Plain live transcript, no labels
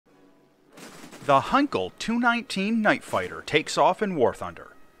The He-219 Night Fighter takes off in War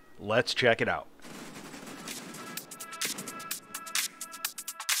Thunder. Let's check it out.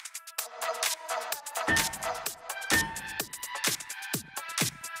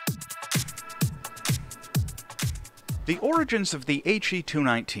 The origins of the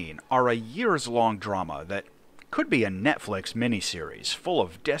He-219 are a years-long drama that could be a Netflix miniseries full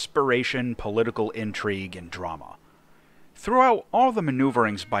of desperation, political intrigue, and drama. Throughout all the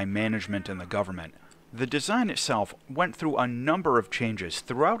maneuverings by management and the government, the design itself went through a number of changes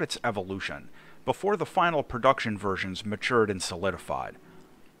throughout its evolution before the final production versions matured and solidified.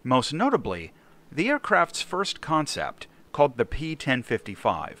 Most notably, the aircraft's first concept, called the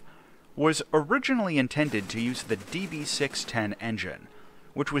P-1055, was originally intended to use the DB610 engine,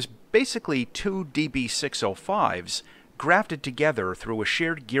 which was basically two DB605s grafted together through a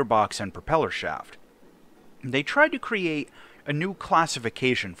shared gearbox and propeller shaft. They tried to create a new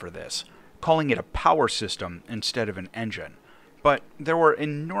classification for this, calling it a power system instead of an engine, but there were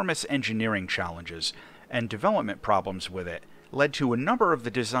enormous engineering challenges, and development problems with it led to a number of the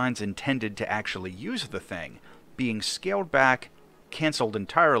designs intended to actually use the thing being scaled back, cancelled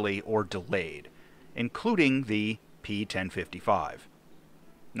entirely, or delayed, including the P-1055.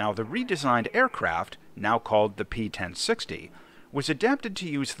 Now, the redesigned aircraft, now called the P-1060, was adapted to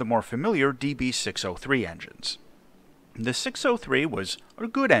use the more familiar DB603 engines. The 603 was a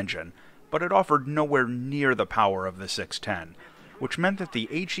good engine, but it offered nowhere near the power of the 610, which meant that the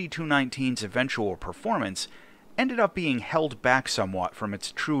He-219's eventual performance ended up being held back somewhat from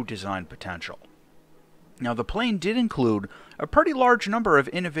its true design potential. Now, the plane did include a pretty large number of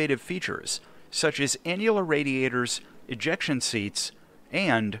innovative features, such as annular radiators, ejection seats,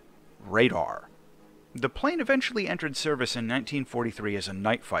 and radar. The plane eventually entered service in 1943 as a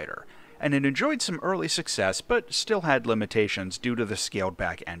night fighter, and it enjoyed some early success, but still had limitations due to the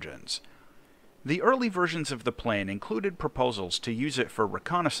scaled-back engines. The early versions of the plane included proposals to use it for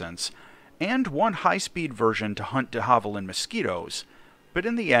reconnaissance, and one high-speed version to hunt de Havilland mosquitoes, but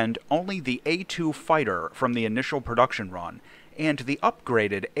in the end, only the A-2 fighter from the initial production run and the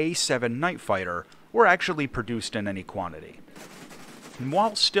upgraded A-7 night fighter were actually produced in any quantity. And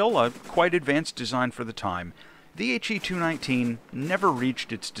while still a quite advanced design for the time, the He-219 never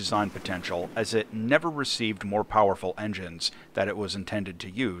reached its design potential, as it never received more powerful engines that it was intended to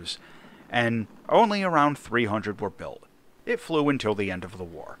use, and only around 300 were built. It flew until the end of the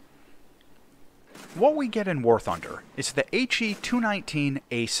war. What we get in War Thunder is the He-219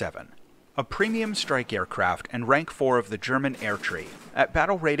 A-7, a premium strike aircraft and rank 4 of the German air tree, at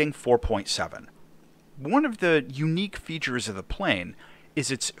battle rating 4.7. One of the unique features of the plane is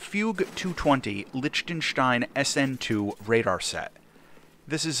its Fugue 220 Liechtenstein SN2 radar set.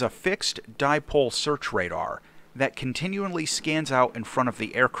 This is a fixed dipole search radar that continually scans out in front of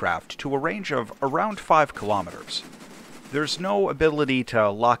the aircraft to a range of around 5 kilometers. There's no ability to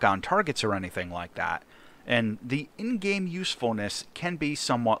lock on targets or anything like that, and the in-game usefulness can be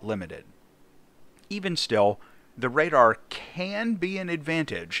somewhat limited. Even still, the radar can be an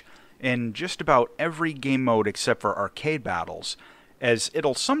advantage in just about every game mode except for arcade battles, as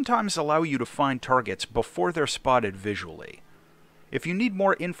it'll sometimes allow you to find targets before they're spotted visually. If you need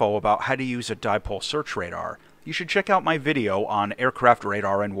more info about how to use a dipole search radar, you should check out my video on aircraft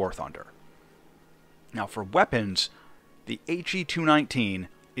radar in War Thunder. Now, for weapons, the He-219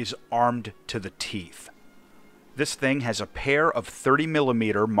 is armed to the teeth. This thing has a pair of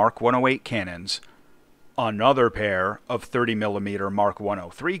 30mm Mark 108 cannons, another pair of 30mm Mark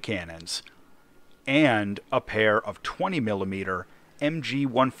 103 cannons, and a pair of 20mm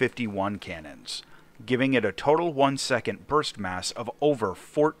MG-151 cannons, giving it a total 1-second burst mass of over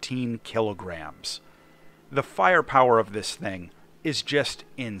 14 kilograms. The firepower of this thing is just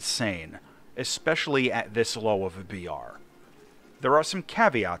insane, especially at this low of a BR. There are some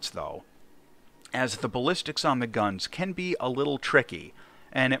caveats, though, as the ballistics on the guns can be a little tricky,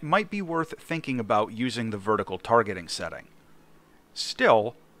 and it might be worth thinking about using the vertical targeting setting.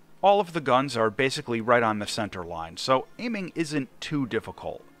 Still, all of the guns are basically right on the center line, so aiming isn't too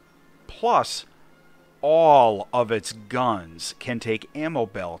difficult. Plus, all of its guns can take ammo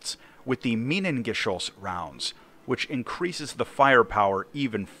belts with the Minengeschoss rounds, which increases the firepower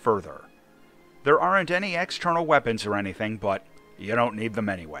even further. There aren't any external weapons or anything, but you don't need them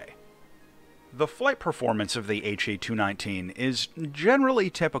anyway. The flight performance of the He-219 is generally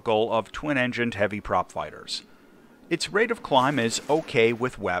typical of twin-engined heavy prop fighters. Its rate of climb is okay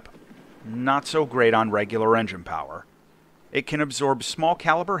with WEP, not so great on regular engine power. It can absorb small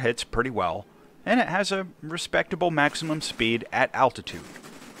caliber hits pretty well, and it has a respectable maximum speed at altitude,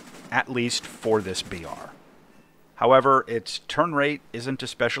 at least for this BR. However, its turn rate isn't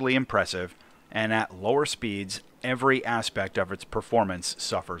especially impressive, and at lower speeds, every aspect of its performance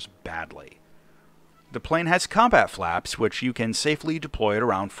suffers badly. The plane has combat flaps, which you can safely deploy at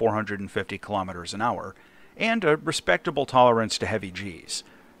around 450 kilometers an hour, and a respectable tolerance to heavy Gs.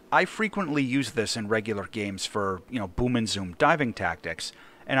 I frequently use this in regular games for, boom and zoom diving tactics,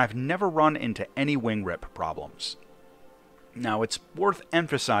 and I've never run into any wing rip problems. Now, it's worth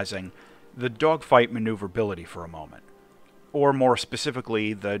emphasizing the dogfight maneuverability for a moment, or more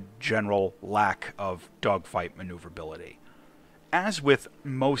specifically, the general lack of dogfight maneuverability. As with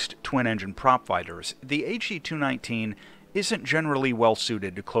most twin-engine prop fighters, the He-219 isn't generally well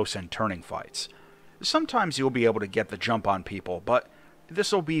suited to close-end turning fights. Sometimes you'll be able to get the jump on people, but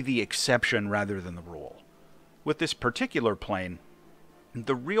this will be the exception rather than the rule. With this particular plane,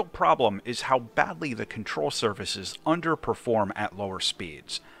 the real problem is how badly the control surfaces underperform at lower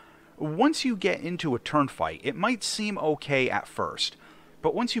speeds. Once you get into a turn fight, it might seem okay at first,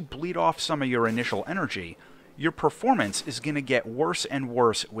 but once you bleed off some of your initial energy, your performance is going to get worse and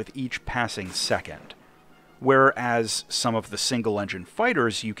worse with each passing second. Whereas some of the single-engine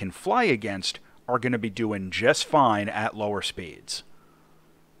fighters you can fly against are going to be doing just fine at lower speeds.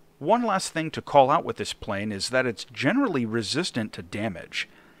 One last thing to call out with this plane is that it's generally resistant to damage.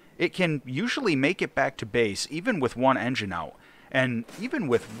 It can usually make it back to base even with one engine out, and even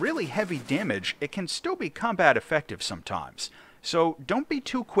with really heavy damage, it can still be combat effective sometimes. So don't be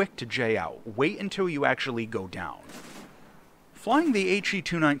too quick to J out. Wait until you actually go down. Flying the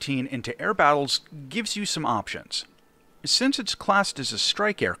He-219 into air battles gives you some options. Since it's classed as a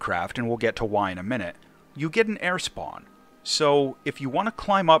strike aircraft, and we'll get to why in a minute, you get an air spawn. So if you want to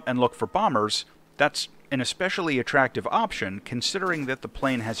climb up and look for bombers, that's an especially attractive option considering that the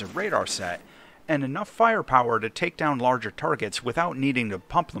plane has a radar set and enough firepower to take down larger targets without needing to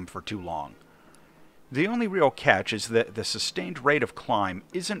pump them for too long. The only real catch is that the sustained rate of climb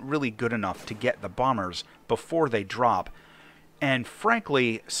isn't really good enough to get the bombers before they drop, and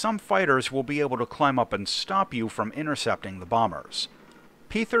frankly, some fighters will be able to climb up and stop you from intercepting the bombers.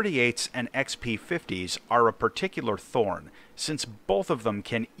 P-38s and XP-50s are a particular thorn, since both of them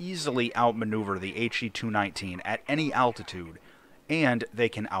can easily outmaneuver the He-219 at any altitude, and they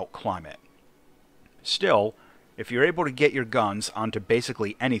can outclimb it. Still, if you're able to get your guns onto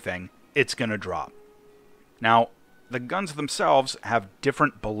basically anything, it's going to drop. Now, the guns themselves have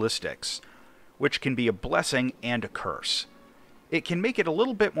different ballistics, which can be a blessing and a curse. It can make it a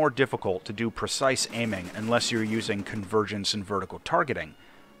little bit more difficult to do precise aiming unless you're using convergence and vertical targeting,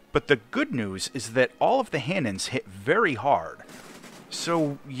 but the good news is that all of the Hannons hit very hard,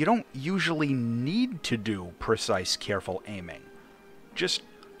 so you don't usually need to do precise, careful aiming. Just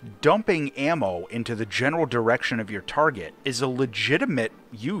dumping ammo into the general direction of your target is a legitimate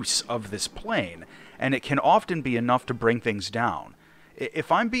use of this plane, and it can often be enough to bring things down.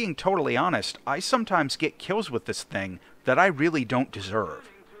 If I'm being totally honest, I sometimes get kills with this thing that I really don't deserve.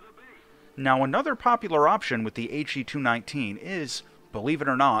 Now, another popular option with the He-219 is, believe it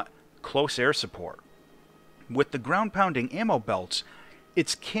or not, close air support. With the ground-pounding ammo belts,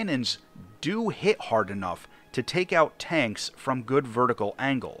 its cannons do hit hard enough to take out tanks from good vertical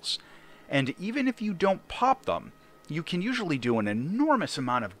angles, and even if you don't pop them, you can usually do an enormous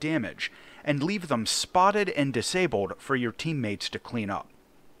amount of damage and leave them spotted and disabled for your teammates to clean up.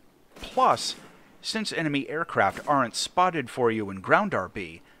 Plus, since enemy aircraft aren't spotted for you in ground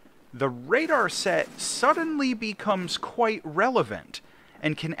RB, the radar set suddenly becomes quite relevant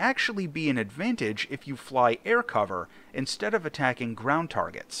and can actually be an advantage if you fly air cover instead of attacking ground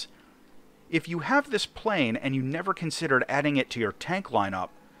targets. If you have this plane and you never considered adding it to your tank lineup,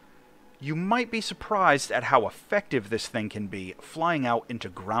 you might be surprised at how effective this thing can be flying out into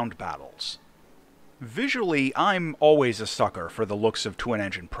ground battles. Visually, I'm always a sucker for the looks of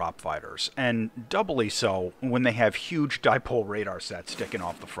twin-engine prop fighters, and doubly so when they have huge dipole radar sets sticking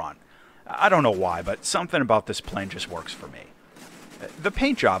off the front. I don't know why, but something about this plane just works for me. The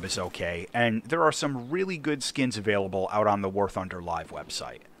paint job is okay, and there are some really good skins available out on the War Thunder Live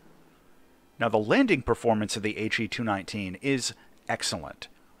website. Now, the landing performance of the He-219 is excellent.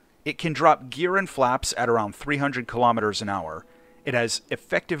 It can drop gear and flaps at around 300 kilometers an hour. It has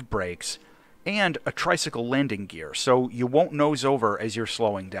effective brakes and a tricycle landing gear, so you won't nose over as you're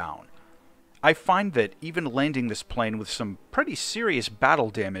slowing down. I find that even landing this plane with some pretty serious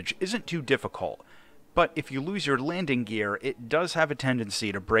battle damage isn't too difficult, but if you lose your landing gear, it does have a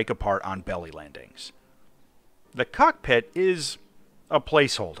tendency to break apart on belly landings. The cockpit is a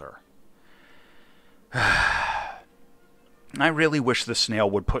placeholder. I really wish the Snail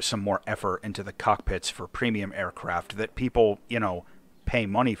would put some more effort into the cockpits for premium aircraft that people, pay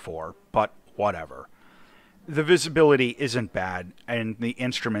money for, but whatever. The visibility isn't bad, and the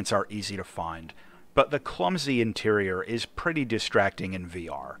instruments are easy to find, but the clumsy interior is pretty distracting in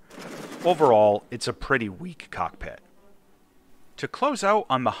VR. Overall, it's a pretty weak cockpit. To close out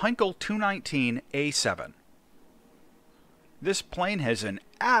on the Heinkel 219 A-7. This plane has an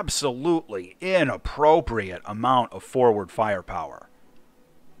absolutely inappropriate amount of forward firepower.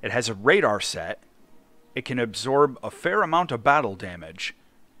 It has a radar set, it can absorb a fair amount of battle damage,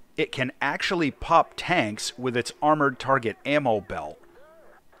 it can actually pop tanks with its armored target ammo belt,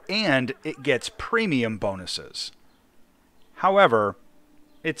 and it gets premium bonuses. However,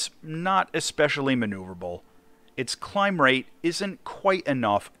 it's not especially maneuverable. Its climb rate isn't quite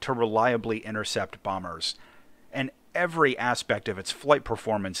enough to reliably intercept bombers, and every aspect of its flight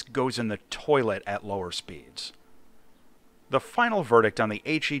performance goes in the toilet at lower speeds. The final verdict on the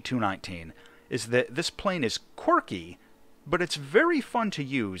He-219 is that this plane is quirky, but it's very fun to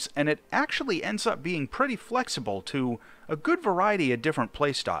use, and it actually ends up being pretty flexible to a good variety of different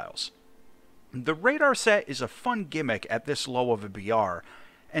playstyles. The radar set is a fun gimmick at this low of a BR,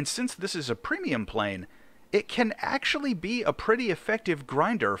 and since this is a premium plane, it can actually be a pretty effective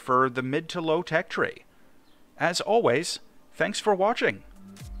grinder for the mid to low tech tree. As always, thanks for watching.